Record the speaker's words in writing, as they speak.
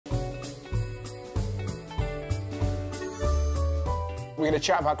We're going to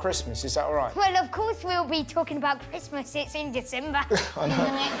chat about Christmas, is that all right? Well, of course we'll be talking about Christmas. It's in December. I know.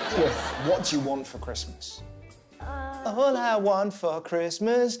 Yeah. What do you want for Christmas? All I want for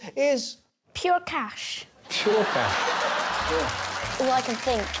Christmas is... Pure cash. Pure cash. Yeah. All I can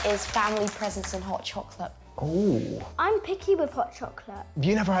think is family presents and hot chocolate. Ooh. I'm picky with hot chocolate. Have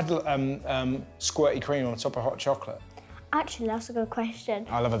you never had squirty cream on top of hot chocolate? Actually, that's a good question.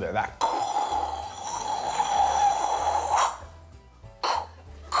 I love a bit of that.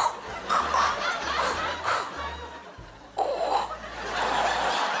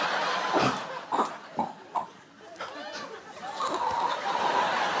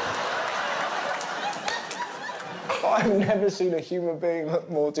 I've never seen a human being look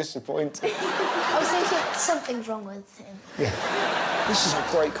more disappointed. I was thinking something's wrong with him. Yeah. This is a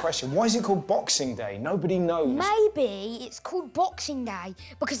great question. Why is it called Boxing Day? Nobody knows. Maybe it's called Boxing Day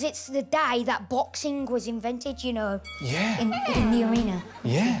because it's the day that boxing was invented, you know. Yeah. In the arena.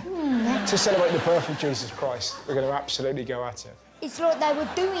 Yeah. Yeah. To celebrate the birth of Jesus Christ, we're going to absolutely go at it. It's like they were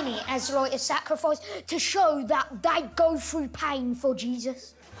doing it as like a sacrifice to show that they'd go through pain for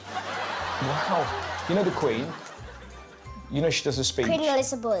Jesus. Wow. You know the Queen? You know she does a speech. Queen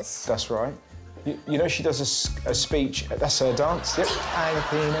Elizabeth. That's right. You know she does a speech. That's her dance. Yep. I'm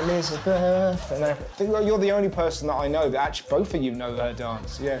Queen Elizabeth. And I think you're the only person that I know that actually both of you know her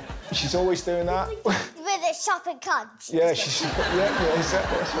dance. Yeah. She's always doing that. With a shopping cart. Yeah, yeah,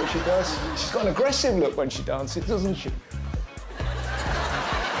 exactly. That's what she does. She's got an aggressive look when she dances, doesn't she?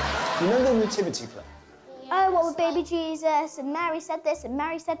 You know the Nativity play? Oh, what with baby Jesus, and Mary said this, and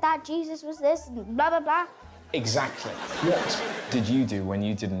Mary said that, Jesus was this, and blah, blah, blah. Exactly. What did you do when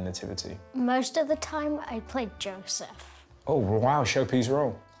you did a nativity? Most of the time, I played Joseph. Oh, wow, Showpiece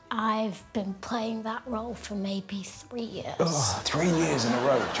role. I've been playing that role for maybe 3 years. Oh, 3 years in a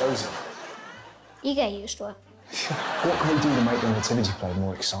row, Joseph. You get used to it. What can we do to make the nativity play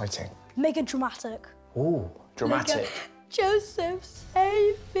more exciting? Make it dramatic. Oh, dramatic. Joseph,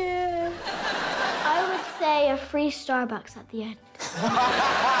 save him. I would say a free Starbucks at the end.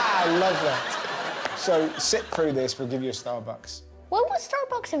 I love that. So, sit through this, we'll give you a Starbucks. When was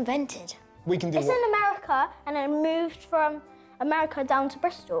Starbucks invented? We can do It's in America, and it moved from America down to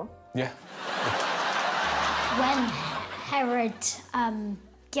Bristol. Yeah. When Herod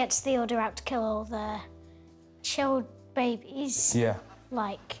gets the order out to kill all the child babies, Yeah.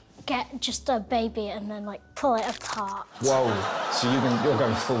 like, get just a baby and then, like, pull it apart. Whoa, so you're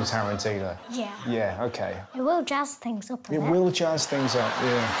going full Tarantino? Yeah. Yeah, OK. It will jazz things up a bit. It will jazz things up,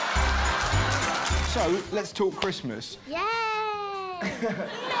 yeah. So, let's talk Christmas. Yay! Merry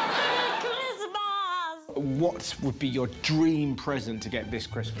Christmas! What would be your dream present to get this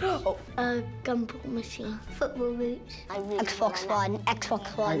Christmas? A gumball machine, football boots. Xbox One,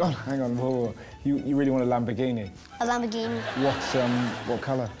 Xbox One. Hang on, whoa. You really want a Lamborghini? A Lamborghini. What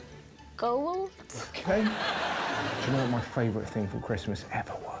colour? Gold? OK. Do you know what my favourite thing for Christmas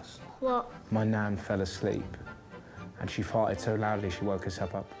ever was? What? My nan fell asleep and she farted so loudly she woke us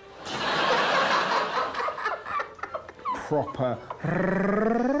up. Proper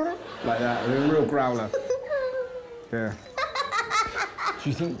like that, a real growler. Yeah. Do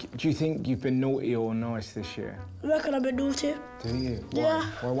you think you've been naughty or nice this year? I reckon I've been naughty. Do you? Why? Yeah.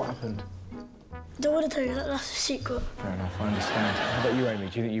 Why? What happened? Don't want to tell you that, that's a secret. Fair enough, I understand. How about you, Amy?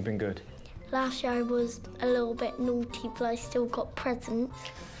 Do you think you've been good? Last year I was a little bit naughty, but I still got presents.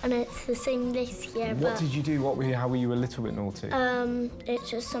 And it's the same this year, What did you do? How were you a little bit naughty? It's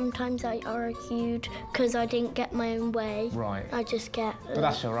just sometimes I argued because I didn't get my own way. Right. I just get... But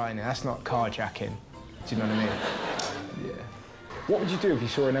that's all right, innit? That's not carjacking. Do you know what I mean? Yeah. What would you do if you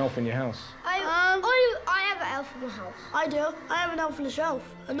saw an elf in your house? I have an elf in my house. I do. I have an elf on the shelf.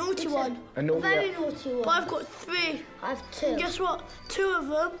 A naughty one. A naughty Very naughty one. But I've got 3. I have 2. And guess what? 2 of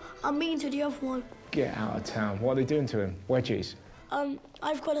them are mean to the other one. Get out of town. What are they doing to him? Wedgies?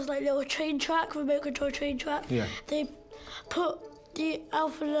 I've got this like little train track, remote control train track. Yeah. They put the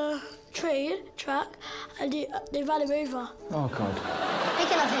elf on the train track and they ran him over. Oh, God.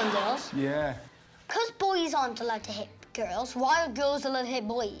 Speaking of hitting girls, Yeah. because boys aren't allowed to hit girls, why are girls allowed to hit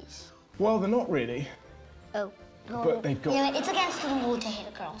boys? Well, they're not really. Oh. But they've got... Yeah, it's against the law to hit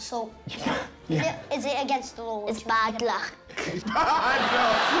a girl, so... Yeah. Is it against the law? It's bad luck. It's bad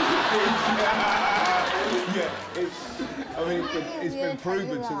luck. Yeah, it's been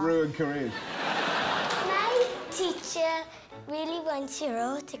proven to ruin careers. My teacher really wants your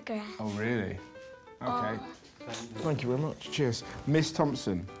autograph. Oh, really? OK. Thank you very much. Cheers. Miss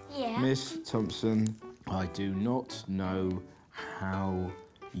Thompson. Yeah? Miss Thompson, I do not know how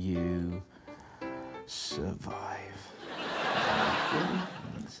you survive.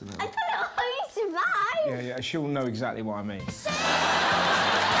 I don't know how you survive. Yeah, she'll know exactly what I mean.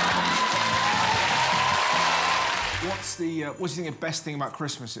 What do you think the best thing about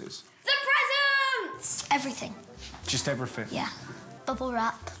Christmas is? The presents! Everything. Just everything? Yeah. Bubble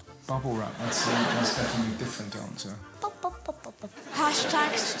wrap. Bubble wrap, that's definitely a different answer.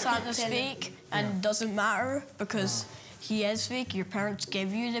 Hashtag Santa's fake and doesn't matter because he is fake. Your parents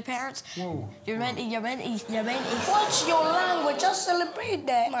give you the parents. Whoa. You're meant to. What's your language? Just celebrate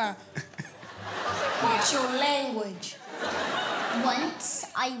that, man. What's your language? Once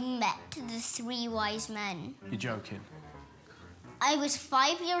I met the 3 wise men. You're joking? I was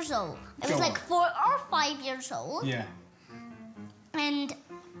 5 years old. I was like 4 or 5 years old. Yeah. And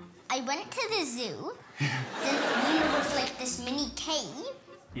I went to the zoo. Then there was like this mini cave.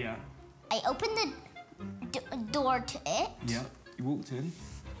 Yeah. I opened the door to it. Yeah. You walked in.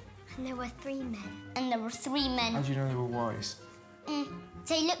 And there were 3 men. And there were 3 men. How do you know they were wise?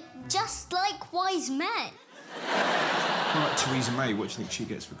 They looked just like wise men. Well, like Theresa May, what do you think she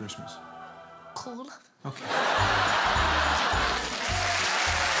gets for Christmas? Cool. Okay.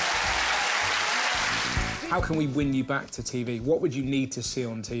 How can we win you back to TV? What would you need to see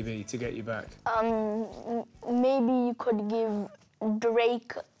on TV to get you back? Maybe you could give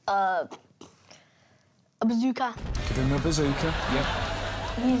Drake a bazooka. Give him a bazooka. Yep.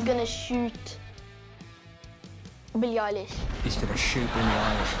 He's gonna shoot Billie Eilish. He's going to shoot Billie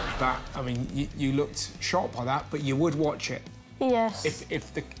Eilish. That, I mean, you looked shocked by that, but you would watch it. Yes.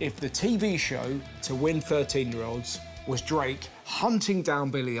 If the TV show to win 13-year-olds was Drake hunting down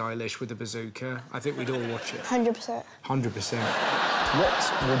Billie Eilish with a bazooka, I think we'd all watch it. 100%. 100%.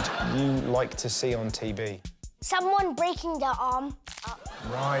 What would you like to see on TV? Someone breaking their arm.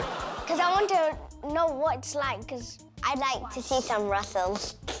 Right. Because I want to know what it's like, because I'd like to see some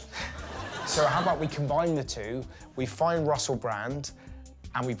Russells. So how about we combine the two, we find Russell Brand,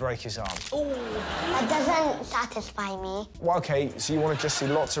 and we break his arm? Ooh. That doesn't satisfy me. Well, OK, so you want to just see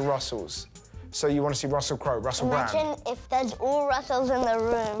lots of Russells. So you want to see Russell Crowe, Russell Brand? Imagine if there's all Russells in the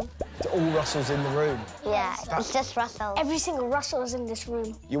room. All Russells in the room? Yeah, it's just Russells. Every single Russell is in this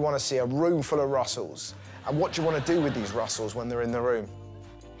room. You want to see a room full of Russells. And what do you want to do with these Russells when they're in the room?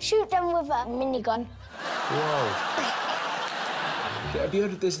 Shoot them with a minigun. Whoa. Have you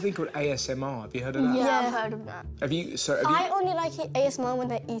heard of this thing called ASMR? Have you heard of that? Yeah, I've heard of that. Have you? I only like ASMR when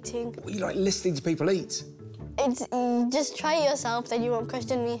they're eating. You like listening to people eat? It's just try it yourself, then you won't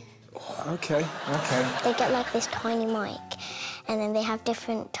question me. Oh, OK, OK. They get like this tiny mic, and then they have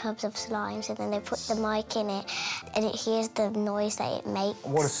different tubs of slimes, and then they put the mic in it, and it hears the noise that it makes.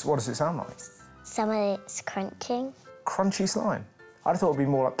 What does it sound like? Some of it's crunching. Crunchy slime? I thought it'd be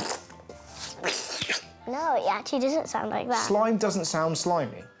more like... No, it actually doesn't sound like that. Slime doesn't sound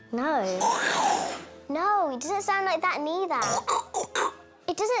slimy? No. No, it doesn't sound like that neither.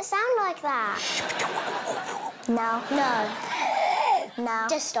 It doesn't sound like that. No. No. No.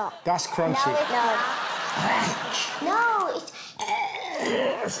 Just stop. That's crunchy. No, it's...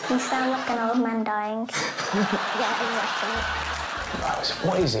 You sound like an old man dying. Yeah, exactly.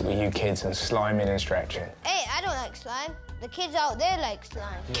 What is it with you kids and sliming and stretching? Hey, I don't like slime. The kids out there like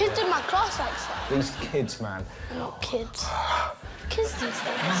slime. Kids in my class like slime. These kids, man. Not kids. Kids do stuff.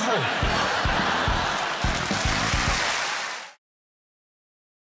 No.